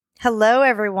Hello,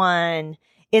 everyone.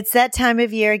 It's that time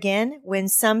of year again when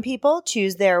some people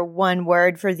choose their one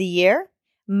word for the year.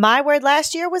 My word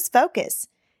last year was focus.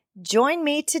 Join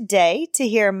me today to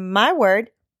hear my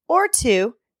word or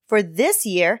two for this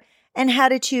year and how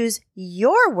to choose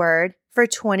your word for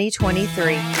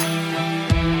 2023.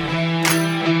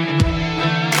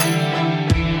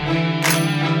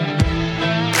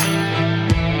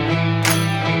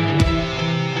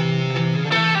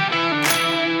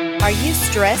 Are you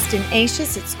stressed and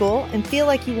anxious at school and feel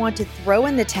like you want to throw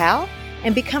in the towel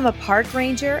and become a park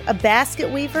ranger, a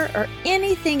basket weaver, or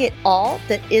anything at all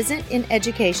that isn't in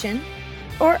education?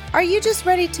 Or are you just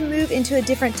ready to move into a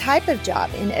different type of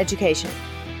job in education?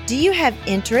 Do you have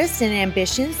interests and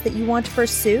ambitions that you want to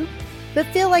pursue, but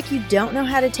feel like you don't know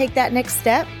how to take that next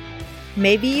step?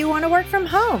 Maybe you want to work from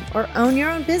home or own your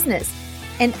own business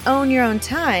and own your own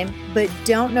time, but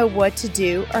don't know what to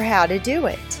do or how to do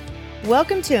it.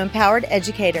 Welcome to Empowered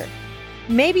Educator.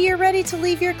 Maybe you're ready to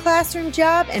leave your classroom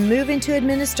job and move into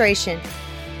administration.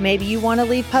 Maybe you want to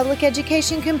leave public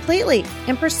education completely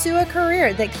and pursue a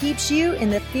career that keeps you in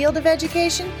the field of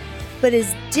education, but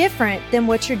is different than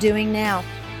what you're doing now.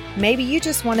 Maybe you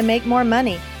just want to make more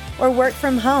money or work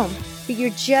from home, but you're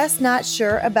just not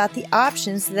sure about the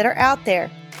options that are out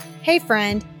there. Hey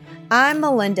friend, I'm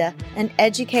Melinda, an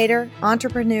educator,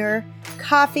 entrepreneur,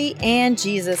 coffee, and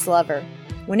Jesus lover.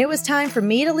 When it was time for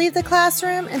me to leave the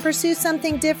classroom and pursue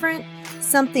something different,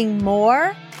 something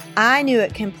more, I knew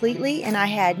it completely, and I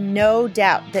had no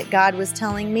doubt that God was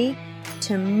telling me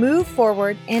to move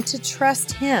forward and to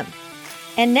trust Him.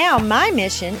 And now my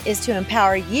mission is to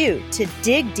empower you to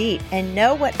dig deep and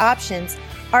know what options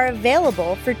are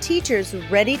available for teachers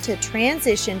ready to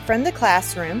transition from the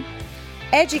classroom,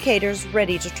 educators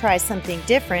ready to try something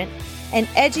different, and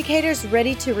educators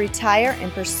ready to retire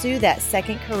and pursue that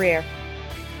second career.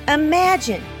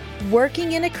 Imagine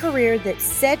working in a career that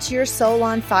sets your soul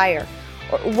on fire,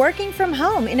 or working from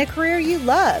home in a career you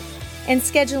love, and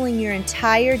scheduling your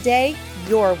entire day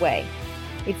your way.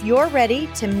 If you're ready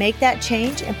to make that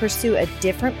change and pursue a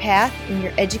different path in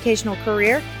your educational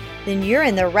career, then you're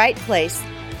in the right place.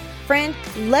 Friend,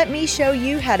 let me show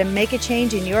you how to make a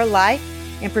change in your life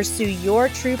and pursue your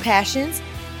true passions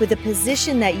with a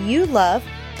position that you love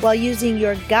while using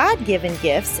your God-given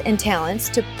gifts and talents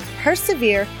to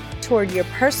persevere toward your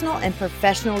personal and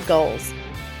professional goals.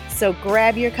 So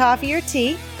grab your coffee or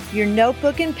tea, your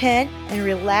notebook and pen, and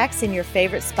relax in your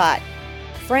favorite spot.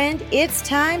 Friend, it's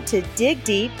time to dig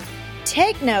deep,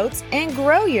 take notes, and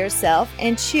grow yourself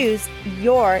and choose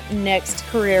your next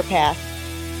career path.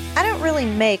 I don't really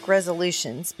make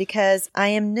resolutions because I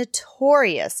am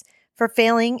notorious for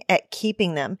failing at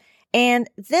keeping them. And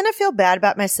then I feel bad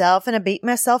about myself and I beat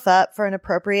myself up for an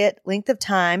appropriate length of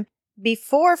time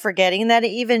before forgetting that I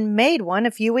even made one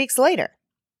a few weeks later.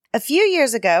 A few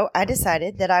years ago, I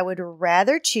decided that I would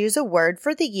rather choose a word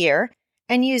for the year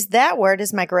and use that word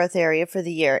as my growth area for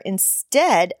the year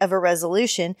instead of a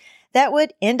resolution that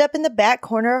would end up in the back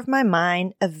corner of my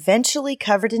mind, eventually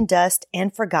covered in dust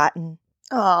and forgotten.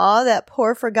 Aw, that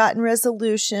poor forgotten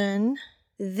resolution.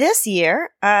 This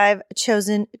year, I've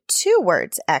chosen two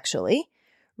words, actually,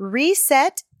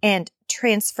 reset and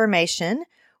transformation,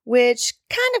 which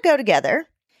kind of go together.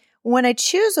 When I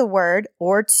choose a word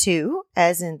or two,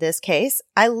 as in this case,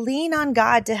 I lean on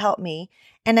God to help me,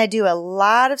 and I do a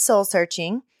lot of soul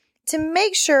searching to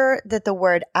make sure that the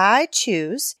word I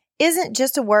choose isn't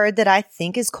just a word that I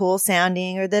think is cool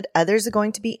sounding or that others are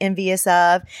going to be envious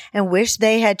of and wish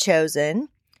they had chosen.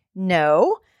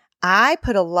 No, I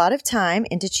put a lot of time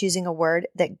into choosing a word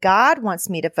that God wants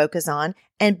me to focus on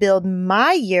and build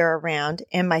my year around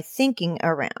and my thinking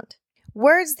around.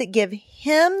 Words that give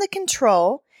Him the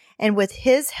control, and with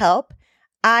His help,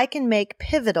 I can make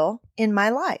pivotal in my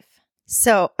life.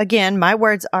 So again, my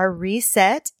words are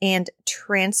reset and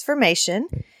transformation.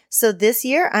 So this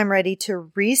year, I'm ready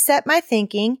to reset my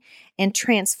thinking and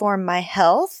transform my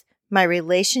health, my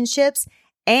relationships,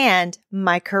 and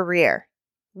my career.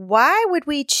 Why would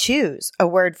we choose a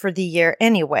word for the year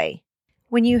anyway?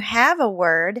 When you have a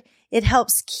word, it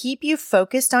helps keep you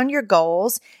focused on your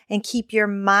goals and keep your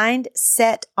mind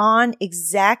set on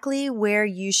exactly where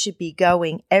you should be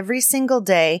going every single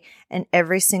day and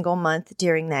every single month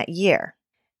during that year.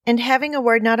 And having a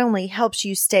word not only helps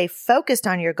you stay focused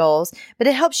on your goals, but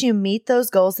it helps you meet those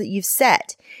goals that you've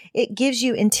set. It gives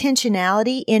you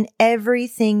intentionality in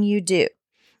everything you do.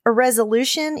 A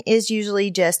resolution is usually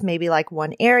just maybe like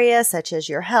one area, such as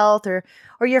your health or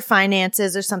your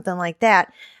finances or something like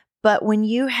that. But when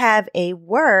you have a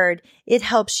word, it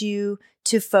helps you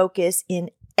to focus in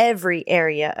every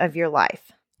area of your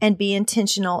life and be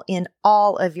intentional in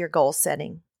all of your goal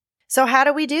setting. So how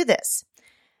do we do this?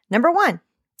 Number 1,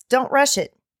 don't rush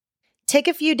it. Take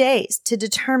a few days to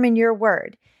determine your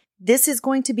word. This is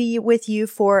going to be with you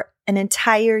for an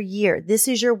entire year. This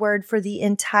is your word for the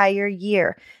entire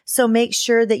year. So make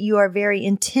sure that you are very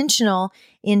intentional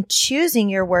in choosing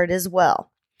your word as well.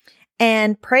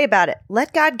 And pray about it.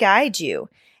 Let God guide you.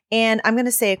 And I'm going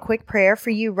to say a quick prayer for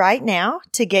you right now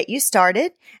to get you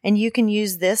started. And you can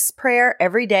use this prayer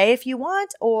every day if you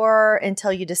want, or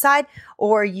until you decide,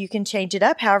 or you can change it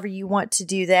up however you want to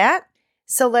do that.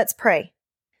 So let's pray.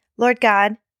 Lord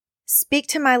God, speak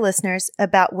to my listeners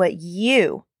about what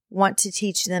you want to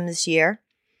teach them this year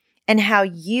and how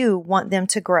you want them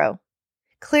to grow.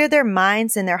 Clear their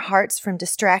minds and their hearts from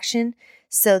distraction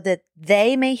so that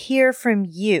they may hear from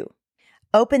you.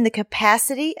 Open the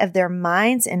capacity of their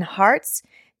minds and hearts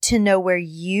to know where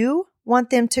you want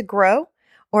them to grow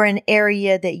or an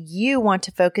area that you want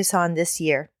to focus on this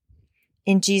year.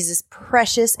 In Jesus'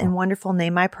 precious and wonderful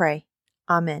name I pray.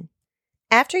 Amen.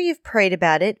 After you've prayed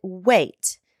about it,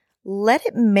 wait. Let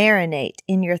it marinate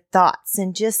in your thoughts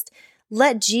and just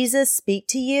let Jesus speak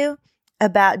to you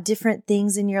about different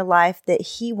things in your life that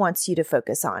He wants you to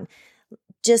focus on.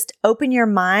 Just open your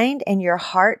mind and your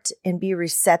heart and be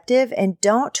receptive, and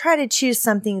don't try to choose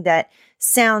something that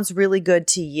sounds really good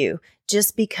to you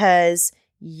just because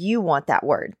you want that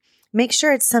word. Make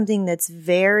sure it's something that's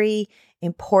very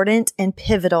important and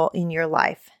pivotal in your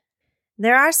life.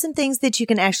 There are some things that you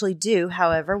can actually do,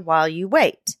 however, while you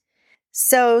wait.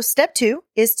 So step 2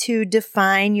 is to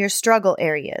define your struggle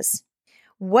areas.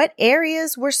 What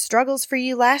areas were struggles for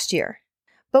you last year?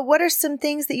 But what are some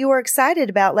things that you were excited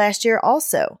about last year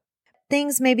also?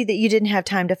 Things maybe that you didn't have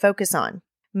time to focus on.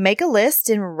 Make a list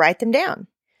and write them down.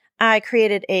 I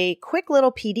created a quick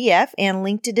little PDF and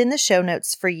linked it in the show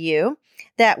notes for you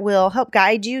that will help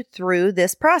guide you through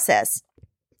this process.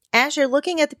 As you're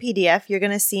looking at the PDF, you're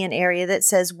going to see an area that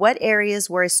says what areas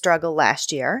were a struggle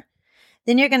last year.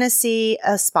 Then you're going to see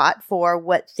a spot for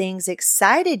what things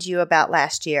excited you about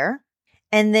last year.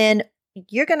 And then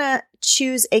you're going to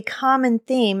choose a common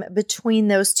theme between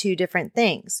those two different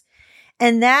things.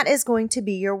 And that is going to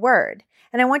be your word.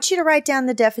 And I want you to write down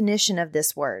the definition of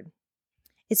this word.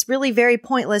 It's really very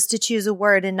pointless to choose a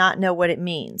word and not know what it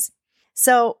means.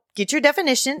 So get your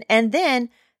definition and then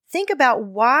think about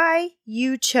why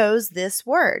you chose this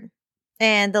word.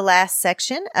 And the last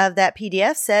section of that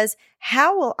PDF says,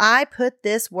 how will I put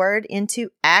this word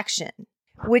into action?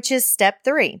 Which is step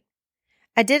 3.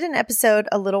 I did an episode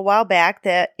a little while back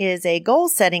that is a goal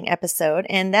setting episode,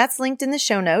 and that's linked in the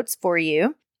show notes for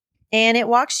you. And it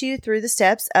walks you through the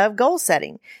steps of goal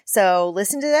setting. So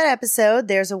listen to that episode.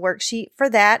 There's a worksheet for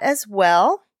that as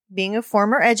well. Being a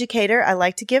former educator, I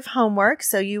like to give homework,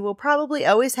 so you will probably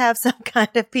always have some kind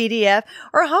of PDF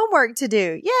or homework to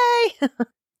do. Yay!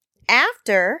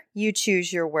 After you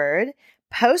choose your word,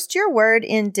 post your word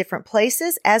in different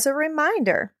places as a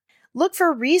reminder. Look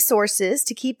for resources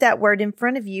to keep that word in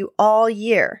front of you all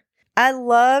year. I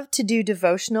love to do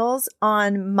devotionals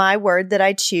on my word that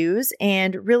I choose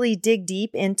and really dig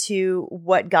deep into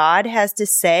what God has to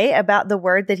say about the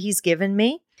word that He's given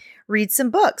me. Read some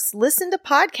books, listen to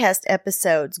podcast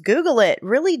episodes, Google it,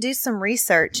 really do some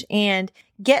research and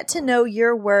get to know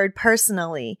your word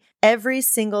personally every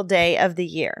single day of the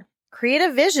year. Create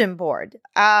a vision board.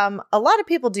 A lot of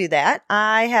people do that.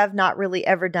 I have not really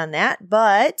ever done that,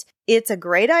 but it's a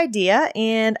great idea.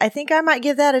 And I think I might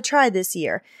give that a try this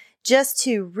year just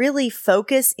to really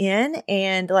focus in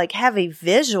and have a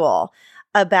visual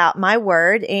about my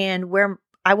word and where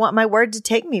I want my word to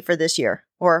take me for this year,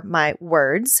 or my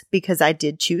words, because I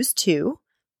did choose 2.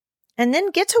 And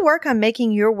then get to work on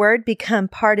making your word become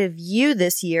part of you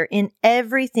this year in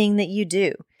everything that you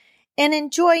do. And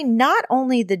enjoy not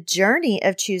only the journey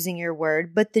of choosing your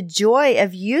word, but the joy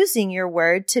of using your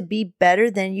word to be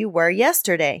better than you were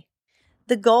yesterday.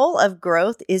 The goal of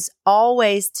growth is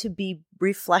always to be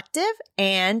reflective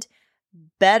and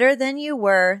better than you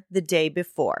were the day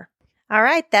before. All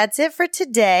right, that's it for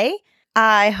today.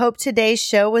 I hope today's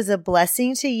show was a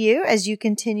blessing to you as you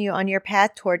continue on your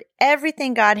path toward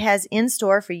everything God has in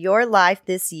store for your life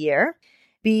this year.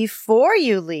 Before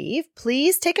you leave,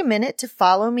 please take a minute to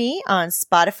follow me on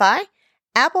Spotify,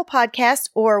 Apple Podcasts,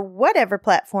 or whatever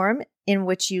platform in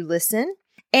which you listen,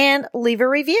 and leave a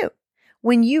review.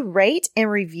 When you rate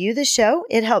and review the show,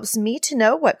 it helps me to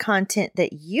know what content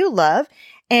that you love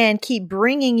and keep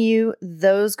bringing you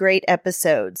those great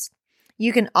episodes.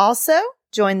 You can also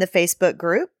join the Facebook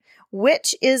group,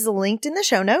 which is linked in the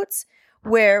show notes,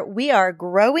 where we are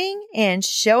growing and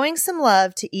showing some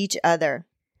love to each other.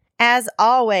 As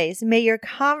always, may your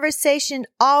conversation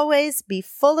always be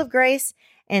full of grace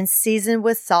and seasoned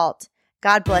with salt.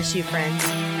 God bless you,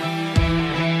 friends.